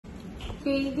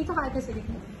Okay, dito ka ata sa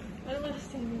likod. Ano ba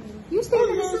stay mo? You stay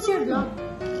in the chair vlog.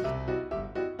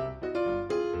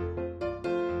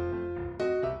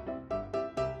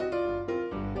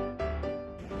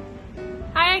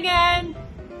 Hi again!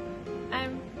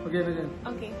 Okay, again.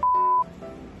 Okay.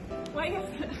 Why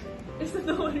is that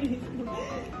the whole reason?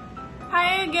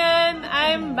 Hi again!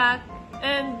 I'm back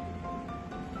and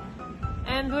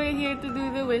we're here to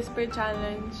do the Whisper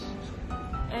Challenge.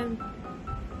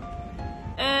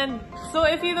 And so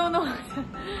if you don't know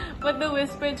what the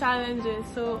Whisper Challenge is,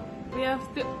 so we have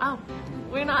to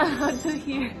we're not allowed to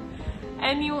hear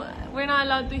we're not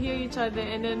allowed to hear each other,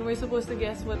 and then we're supposed to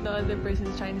guess what the other person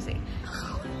is trying to say.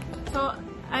 So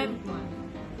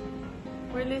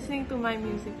we're listening to my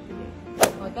music today.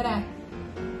 O, tara.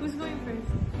 Who's going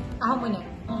first? Ako muna.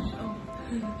 Oh.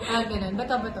 Ganun.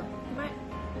 Bato.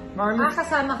 Marlis,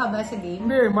 Kasama ka ba sa game?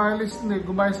 hindi, Marlis, hindi,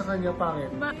 gumaya sa kanya,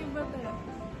 pangit. Maiba-taya.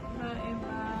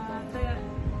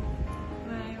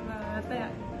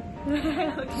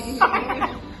 Okay.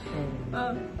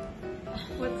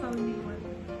 What song do you want?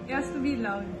 It has to be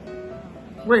loud.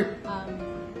 Wait,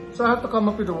 so I have to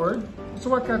come up with a word? So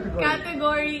what category?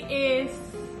 Category is...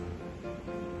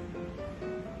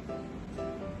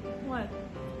 What?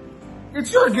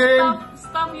 It's your game!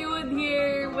 Stuff you would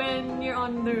hear when you're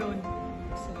on the road.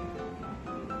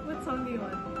 What song do you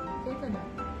want? Ito na.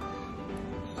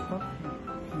 Stop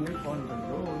here on the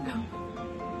road.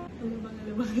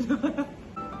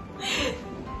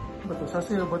 Bato,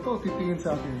 sasayaw ba to? Titingin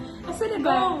sa akin. Asa na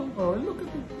ba? Oh, look at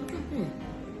it. Look at me.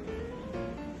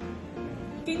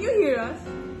 Can you hear us?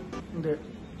 Hindi.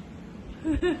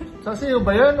 Sasayaw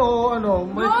ba yan o ano?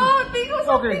 No! Think of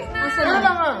something Okay. na! Kaya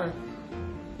lang nga.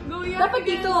 Go, yeah. Dapat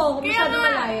dito, kung masyado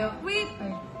malayo. Wait.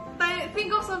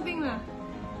 Think of something na.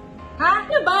 Ha?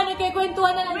 Ano ba?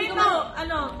 Nagkikwentuhan na lang Wait, dito. no.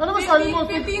 Ano ba sabi mo?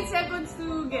 15 seconds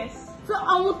to guess. So,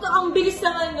 ang bilis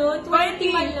naman nun. 20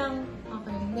 man 20. lang.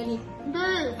 Okay, dali. Hindi.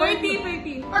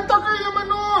 30. Ang tagal naman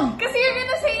nun! Kasi you're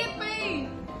gonna say it pa eh.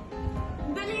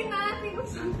 Dali na. Think of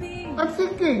something. I'm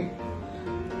thinking.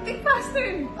 Think faster.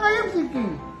 I am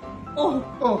thinking. Oh.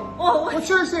 What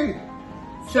should I say?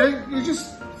 You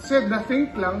just said na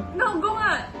think lang. No, go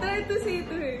nga. Try to say it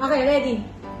to her. Okay, ready.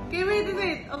 Okay,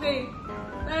 wait. Okay.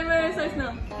 Timer starts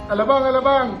now. Alabang.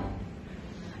 Alabang.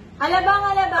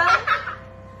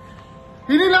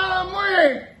 Hinilaan mo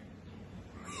eh!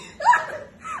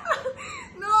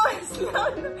 No, it's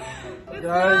loud. It's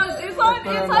Guys, loud. It's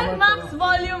on max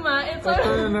volume, ah. It's Ito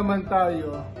on... na naman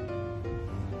tayo.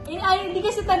 Ay, hindi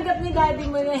kasi tanggap ni daddy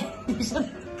mo na.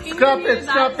 Scrap it.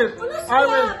 Wala I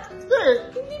will. scrap. Hindi.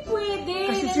 Hindi pwede.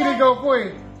 Kasi sinigaw ko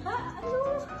eh. Ha? Ano?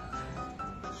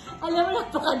 Alam mo,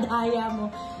 napakadaya mo.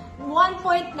 1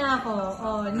 point na ako.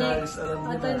 Oh, next. Guys, alam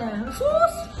niyo Ito na. na.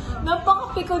 Sus!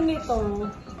 Napakapikon nito.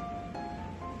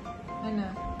 Ano?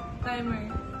 Timer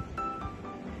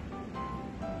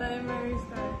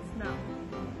starts now.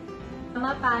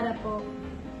 Mama para po.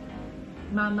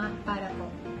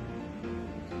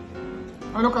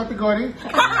 Ano category?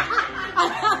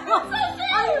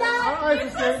 Ang dami! Ay, the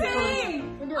same. Same!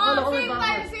 Hindi, akala ko may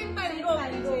bakit. Same time. Go.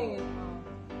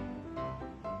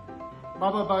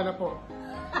 Bababa na po.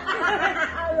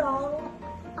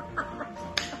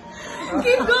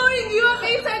 Keep going! You have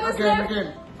 8 seconds left!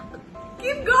 Again.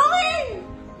 Keep going!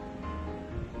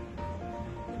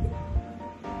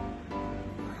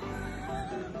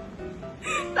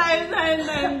 Time.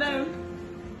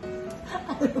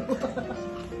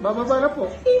 Bababa na po.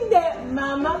 Hindi,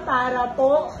 mama para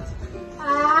po.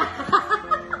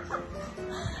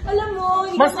 Alam mo,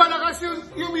 Mas malakas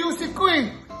yung music ko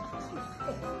eh.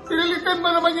 Pinalitan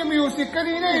mo naman yung music.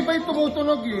 Kanina iba yung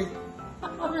tumutunog eh.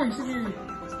 Okay, sige.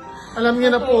 Alam niyo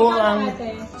na po ang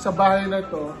sa bahay na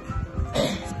to.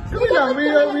 Sige lang, we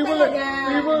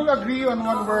will agree on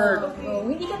one word.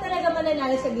 hindi ka talaga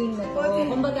mananalo sa game na to.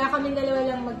 Kumbaga kaming dalawa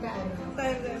lang magkaano.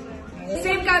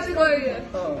 Same category.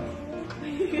 Oh.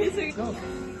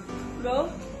 Go.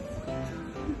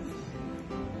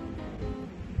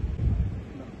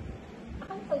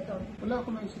 Ano po ito? Wala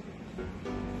akong naisip.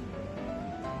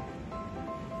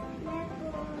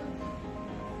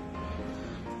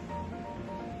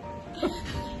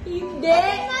 Hindi!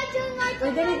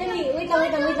 Dali. Wait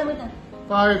lang.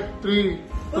 5, 3,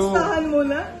 2. Pustahan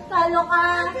muna. Talo ka!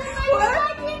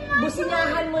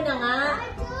 Businahan mo na nga.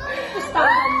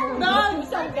 Pustahan mo.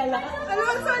 Busan ka lang.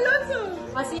 Alonso.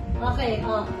 Kasi, okay,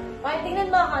 oh. Okay,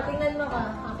 tingnan mo ka.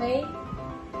 Okay?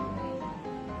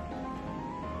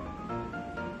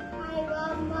 I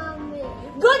love mommy.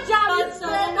 Good job,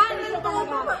 Hudson! Nanalo ka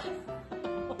talaga.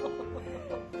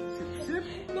 Sip.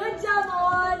 Good job,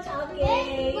 Hudson!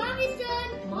 Okay. Mommy's turn.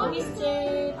 Mr.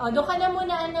 Oh, doon ka na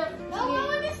muna, anak. No, I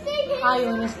wanna stay here. Ah, you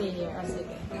wanna stay here. Ah,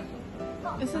 sige.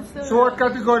 Is it still? So what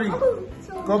category?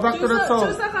 Go back to the song.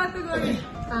 Choose a category.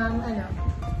 Ano?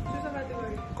 Choose a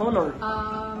category. Color.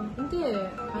 Hindi.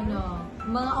 Ano,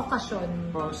 mga okasyon.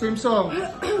 Oh, same song.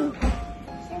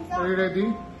 Are you ready?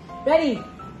 Ready?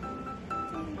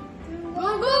 Go,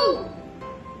 go.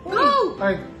 Go!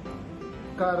 Ay.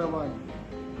 Caravan.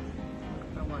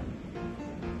 Caravan.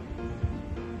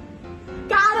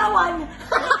 Kaarawan! I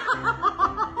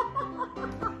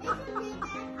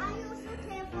also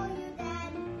care for you,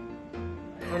 Dad.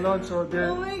 Alonso, Oh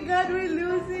they're, my God, we're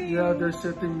losing. yeah, they're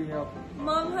setting me up.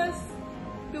 Mom has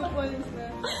 2 points na.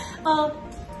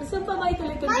 Gusto pa ba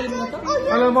ituloy itong game na to?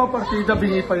 Alam mo, partida,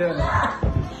 bingi pa yan.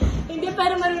 Hindi,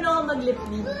 pero marunong ako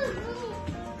mag-lip-lip.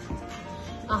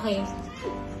 Okay.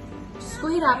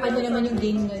 Kung hirapan nyo naman yung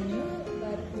game na nyo.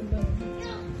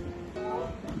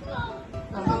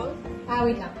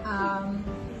 Wait lang.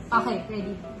 Okay,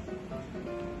 ready.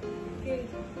 Okay.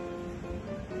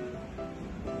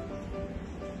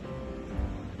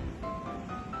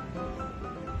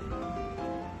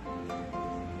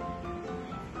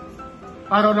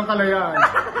 Araw ng kalayaan.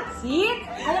 See?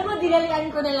 Alam mo, dinalian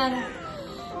ko na lang.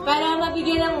 Para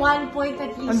mabigyan ng 1 point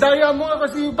at least. Ang daya mo nga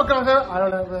kasi yung pagkakasa. Araw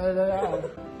ng kalayaan.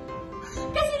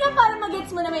 Kasi na para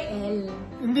mag-gets mo na may L.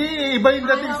 Hindi, iba yung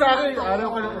dating sa akin. Araw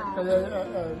ka ng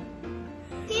kalayaan.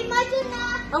 Okay, imagine na.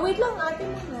 Wait lang, ate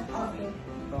muna. Okay.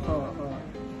 Ako, ako.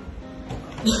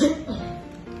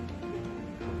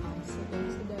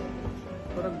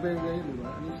 Parang bengay, di ba?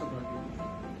 Ano yung sa bagay?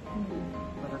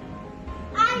 Parang...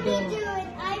 I will do it.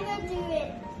 I will do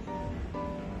it.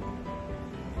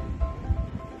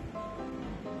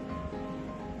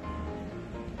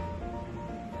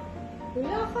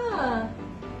 Wala ka.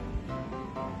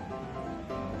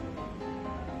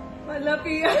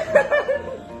 Malapi yan.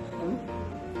 Ano?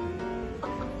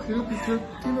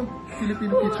 Sino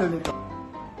Filipino teacher nito?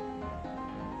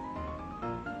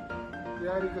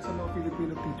 Yari ka sa mga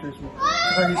Filipino teachers mo.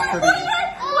 Saka history.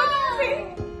 What is it?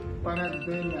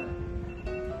 Panagbenga.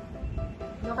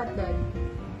 Look at that.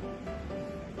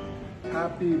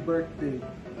 Happy birthday.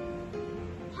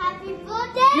 Happy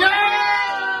birthday. Yeah!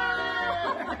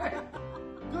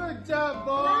 Good job,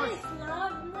 boss! Nice,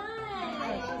 love, I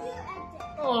nice. will do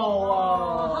it. Oh,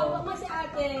 wow. Hawak mo si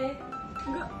ate.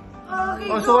 Okay,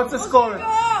 Oh, so what's the score? Go!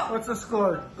 What's the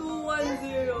score?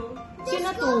 2-1-0. Sino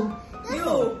to? You.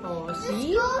 Oh,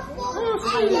 see? Go for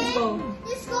Okay, let's go.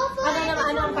 Let's go for Ano naman,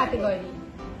 ano ang category?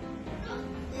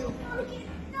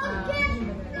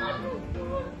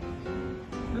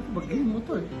 Ano ba game mo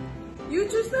to eh? You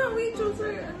choose na. We choose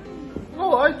her.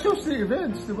 Oh, I chose the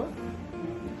events, di ba?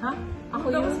 Ha?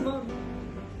 Ako That was yung mom.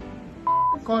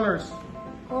 Colors.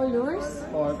 colors?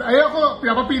 Oh, ay ako,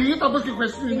 pinapapili yun tapos yung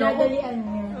question niya ako. Pinadalian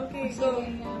niya. Okay, go.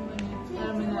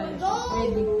 Para manalo.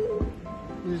 Ready?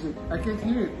 Music. I can't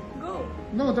hear it. Go.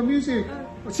 No, the music.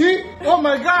 See? Oh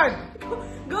my God!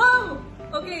 Go!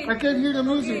 Okay. I can't hear the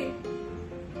Okay. music.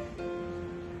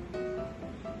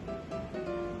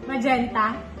 Magenta?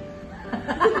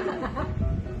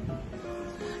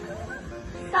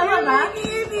 Tama ba? Make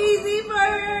it easy for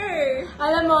her.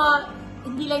 Alam mo,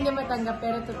 hindi lang niya matanggap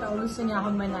pero totoo gusto niya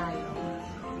akong manalo.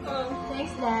 Oh.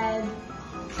 Thanks, Dad.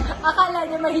 Akala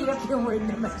niya mahirap yung word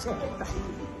na magenta.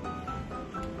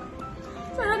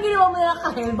 So, nang ginawa mo na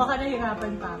kahil, baka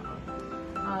nahirapan pa ako.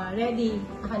 Ready?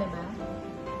 Ako na ba?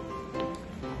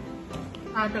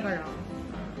 Teka lang.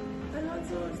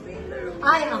 Alonso, stay in the room.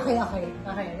 Ay, okay.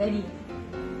 Okay, ready.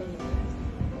 Ready.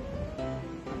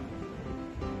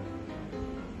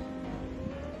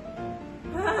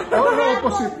 Oh, no,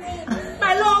 opposite.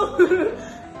 Talong!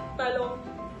 Talong.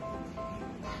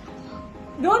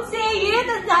 Don't say it!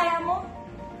 Ang daya mo!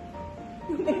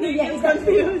 He's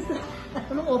confused.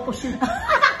 Anong opposite?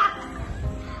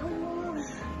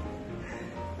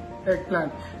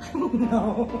 Eggplant.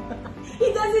 No. He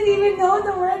doesn't even know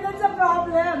the word. That's a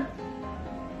problem.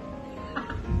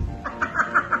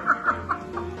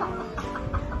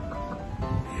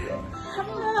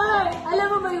 Ay, alam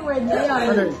mo ba yung word na yun?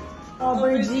 Ano yun?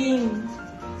 Aubergine.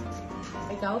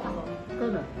 Ikaw? Ako. Ikaw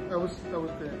na. I was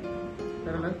there.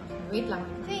 Pero lang? Wait lang.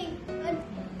 Okay.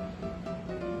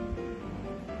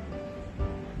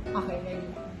 Okay, ready.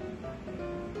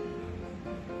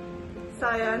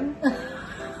 Sayan.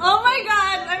 Oh my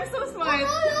God! I'm so smart.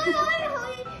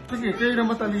 Sige, kayo na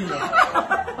matalino.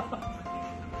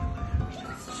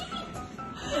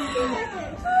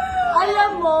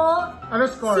 Alam mo, Ano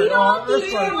score? Sino ang ano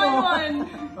teacher score? mo?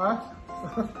 3-1-1. Ha?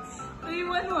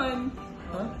 3-1-1.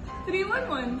 Ha?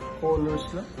 3-1-1. Colors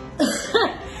na?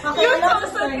 okay, You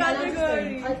Alonso's chose a turn, Alonso's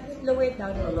category. turn. Lower it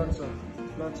down. Alonso.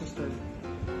 Lots of style.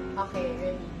 Okay,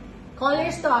 ready.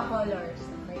 Colors to colors.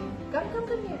 Okay.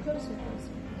 Come here. Closer.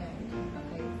 There.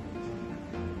 Okay.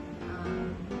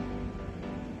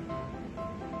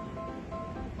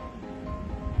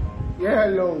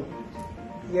 Yellow.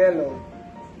 Yellow.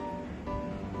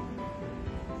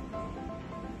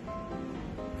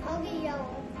 Foggy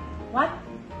yellow. What?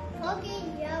 Foggy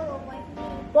yellow like me.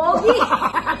 Pogi!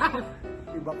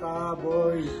 Iba ka,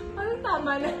 boy. Ano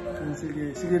tama na?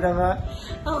 Sige. Sige na nga.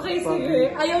 Okay, Pogi. sige.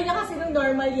 Ayaw niya kasi ng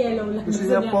normal yellow lang. Gusto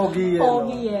niya pogi yellow.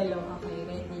 Pogi yellow. Okay,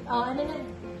 ready. Oh, ano na?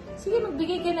 Sige,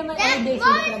 magbigay ka naman. Yes, Any day Mom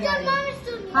sila is galing. Mom is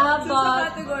doing it. How Choose a about...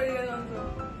 category lang to.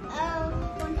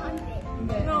 100.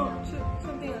 Hindi, No, ano?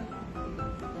 something else.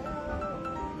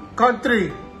 Country.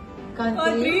 Country?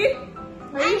 Country?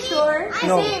 Are you sure?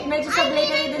 No. Kasi medyo sablay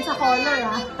ka rin dun sa color,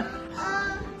 ah.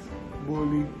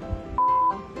 Bully.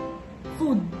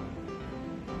 Food.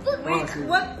 Wait, sige.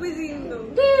 what cuisine though?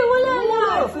 Hindi, wala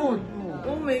lang. Food.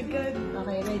 Oh my god.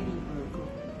 Okay, ready.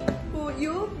 Who?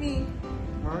 You? Me?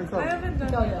 Ikaw. I haven't done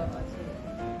Ikaw it. daw. Oh, sige.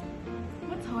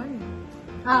 What's hard?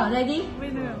 Ah, ready?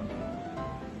 Wait, no.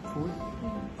 Food?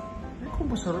 Eh, kung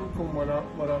masarap, kung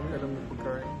marami alam ng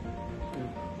pagkain.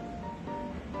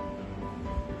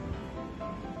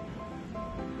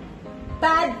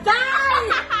 Bad time!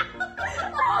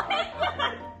 Oh my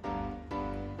God!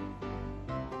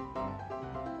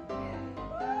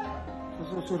 Sa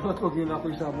susunod, huwag yun ako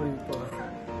isama dito.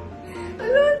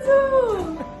 Alonso!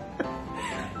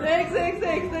 Next.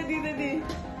 Nadi.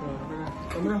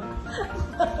 Ano na?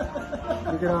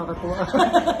 Hindi ka nakakatuwa.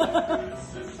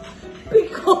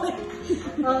 Picon!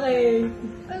 Okay.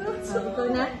 Alonso! Ito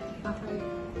na? Okay.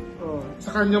 Oh, sa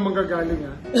kanya manggagaling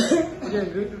ha. Again,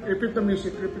 repeat the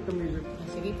music.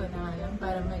 Sige, ito na nga lang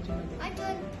para medyo madali. I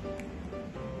did.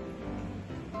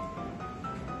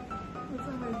 What's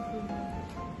a hard food?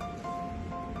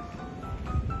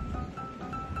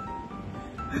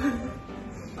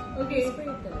 Okay.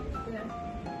 Spirit talaga. Yeah.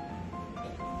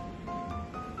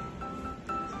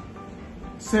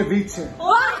 Ceviche.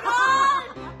 Oh my God!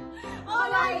 Oh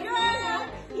my God!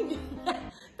 Hindi na.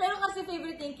 Pero kasi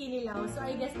favorite niya yung kinilaw, so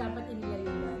I guess dapat inilaw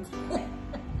yun lang.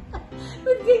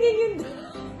 Ba't ganyan yun?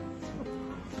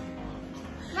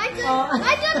 My turn. Oh.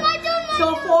 My turn. My turn. So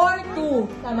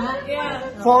 4-2. Tama? Yeah.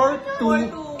 4,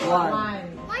 2, 1.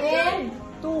 1. And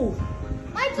 2.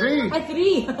 My turn. 3. Ay,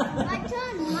 3. My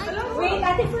turn. My turn. Wait,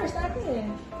 ate first, ate.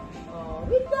 Oh,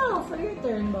 wait now for your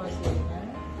turn, bossy. Ha?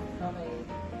 Okay.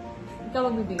 Ikaw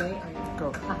magbibigay? Or Ikaw.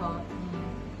 ako?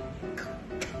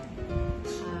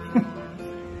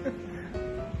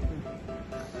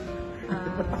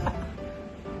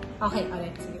 Okay,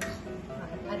 alright. Sige.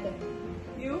 Okay, ate.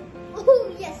 You?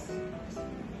 Oh yes.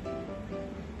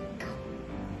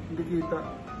 Hindi kita.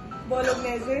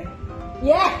 Bolognese?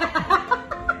 Yeah!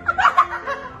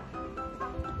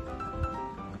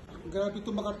 Grabe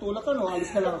ito makatulak ka, no? Alis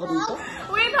na lang ako dito.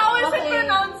 Wait, how is it Okay.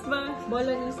 pronounced ba?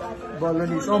 Bolognese ate.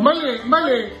 Bolognese. Oh,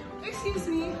 mali. Excuse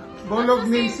me.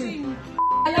 Bolognese.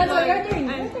 Alonso, your turn.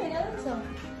 Ay. Your turn, Alonso.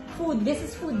 Food. This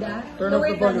is food, ah. Turn off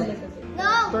Lower the down a volume. little bit.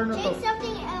 No. Turn it Take off.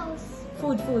 something else.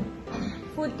 Food.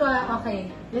 Food to,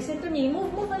 okay. Listen to me.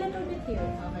 Move a little bit here.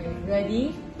 Okay,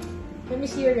 ready? Let me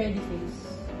see your ready face.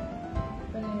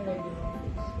 Paano yung ready mo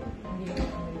face? Hindi na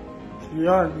ako ready.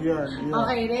 Yan.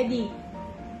 Okay, ready?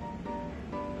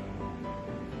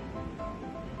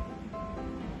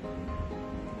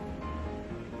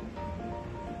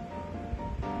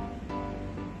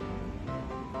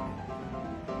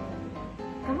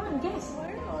 Come on, guess.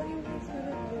 Why are all you guys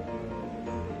gonna do?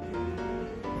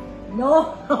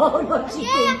 No, no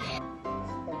cheating.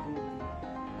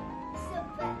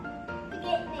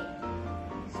 Spaghetti.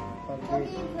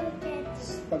 Foggy spaghetti.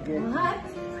 Spaghetti. What?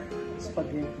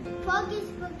 Spaghetti. Foggy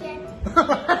spaghetti.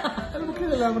 Ano ba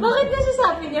kinalaman? Bakit kasi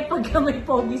sabi niya pagka may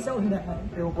pogi sa unahan?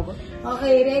 Ewan ko ba?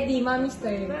 Okay, ready. Mommy's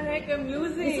turn. The heck, I'm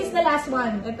losing. This is the last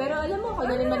one. Eh, pero alam mo, ako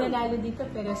na rin mananalo dito.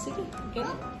 Pero sige, okay.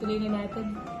 Tuloy na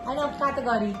natin. Ano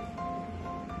category?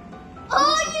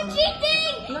 Oh, you're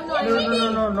cheating!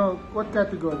 No. What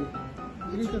category?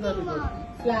 Hindi ka category.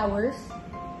 Flowers?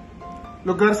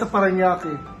 Lugar sa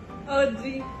Paranaque. Oh,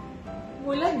 G.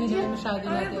 Wala, hindi naman masyado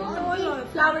natin. wala.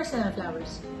 Flowers na,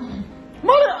 flowers.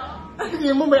 Mara!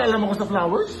 Tingin mo may alam ako sa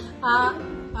flowers?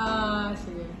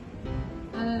 Sige.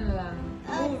 Ano na lang?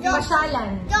 Dos.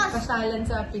 Pasyalan. Dos. Pasyalan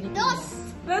sa Pilipinas. Dos.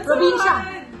 That's Probinsya. so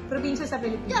hard. Probinsya sa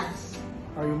Pilipinas.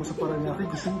 Ayaw mo sa Paranaque,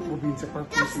 gusto mo probinsya pa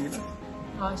Pilipinas.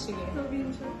 Oh, sige.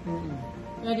 Probinsya.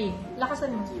 Ready?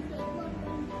 Lakasan mo.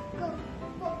 Go.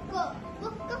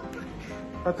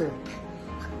 Ate,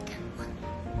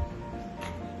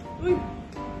 Uy.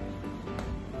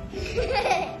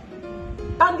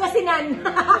 Pangasinan.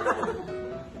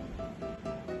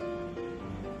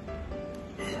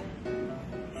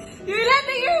 You're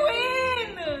letting her win!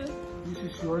 This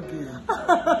is your game.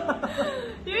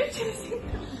 You're choosing.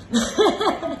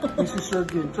 This is your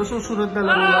game. Sa susunod na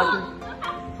laro natin.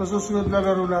 Sa susunod na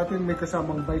laro natin, may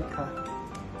kasamang bike ha.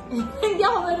 Hindi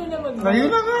ako marunong mag-bike. Ngayon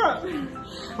na nga.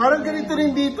 Parang ganito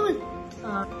rin dito eh.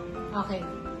 Okay.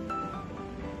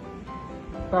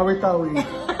 Tawi-tawi.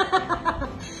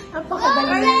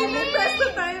 Napakadali. Ayan, press the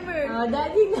timer.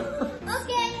 Daddy, no.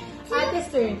 Okay. Ate's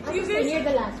turn. Ate's turn. You're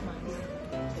the last one.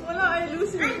 Wala, I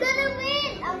lose I'm it. gonna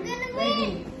win. I'm gonna win.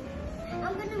 Ready?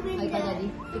 I'm gonna win. Ay, that. Daddy.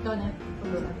 Ikaw na.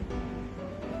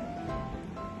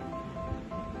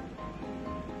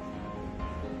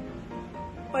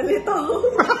 Palitaw.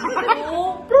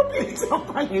 Oo. Promise ang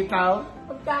palitaw.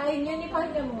 Pagkain yun,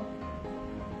 ipahina mo.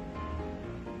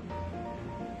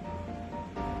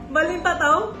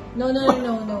 Balintataw? No.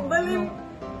 Balin-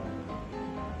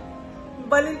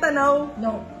 Balintanaw?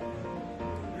 No.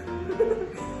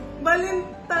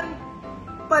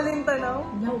 Palintanaw?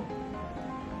 No.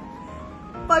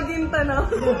 Pagintanaw?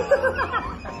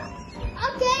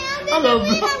 Okay, I'm gonna Alam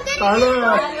win. mo, I'm gonna talo win.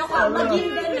 na. Ayaw ka.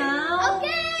 Magindanao.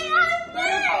 Okay, I'm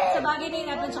Pero win. sa bagay na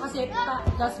inapan siya kasi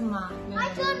kasma. My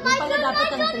turn, Yung pala my dapat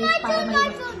turn, ang my trace turn, para my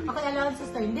maliwas. turn. Okay,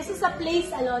 Alonso's turn. This is a place,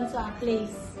 Alonso. A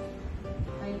place.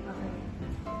 Okay.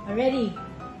 Ready?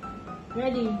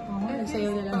 Ready? Oh,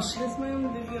 nagsayaw na lang siya. This mo yung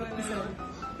video na lang.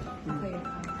 Okay.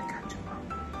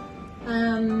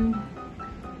 And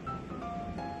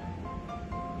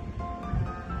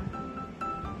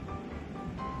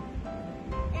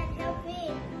help me.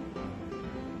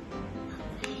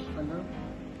 Ano?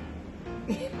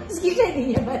 Maski siya, hindi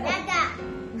niya ba? Dada.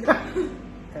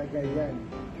 Kagayan.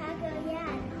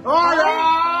 Cagayan. Oh,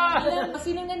 yeah! Alam mo,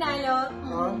 sinong nanalo?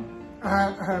 Oh,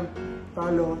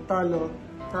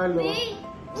 talo. Me.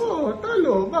 Oh,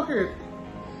 talo. Bakit?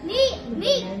 Me.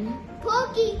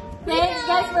 Pokey. Thanks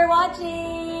guys for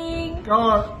watching!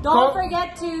 Don't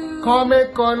forget to... Comment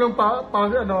ko anong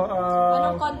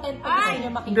Anong content pa gusto niyo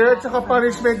makita? Hindi, tsaka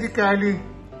punishment ni Kelly.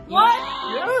 What?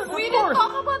 Yes, We of didn't course.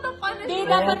 talk about the Hindi, punishment.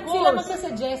 dapat Of sila course.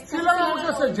 magsasuggest. Sila ang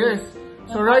magsasuggest.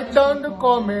 So write down the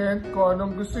comment kung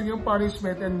anong gusto niyong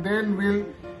punishment and then we'll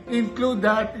include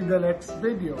that in the next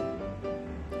video.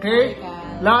 Okay?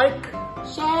 Like,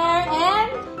 Share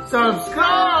and...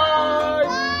 subscribe!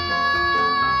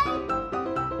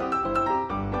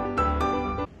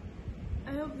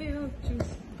 I hope they don't choose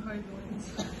hard ones.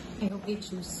 I hope they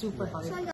choose super hard.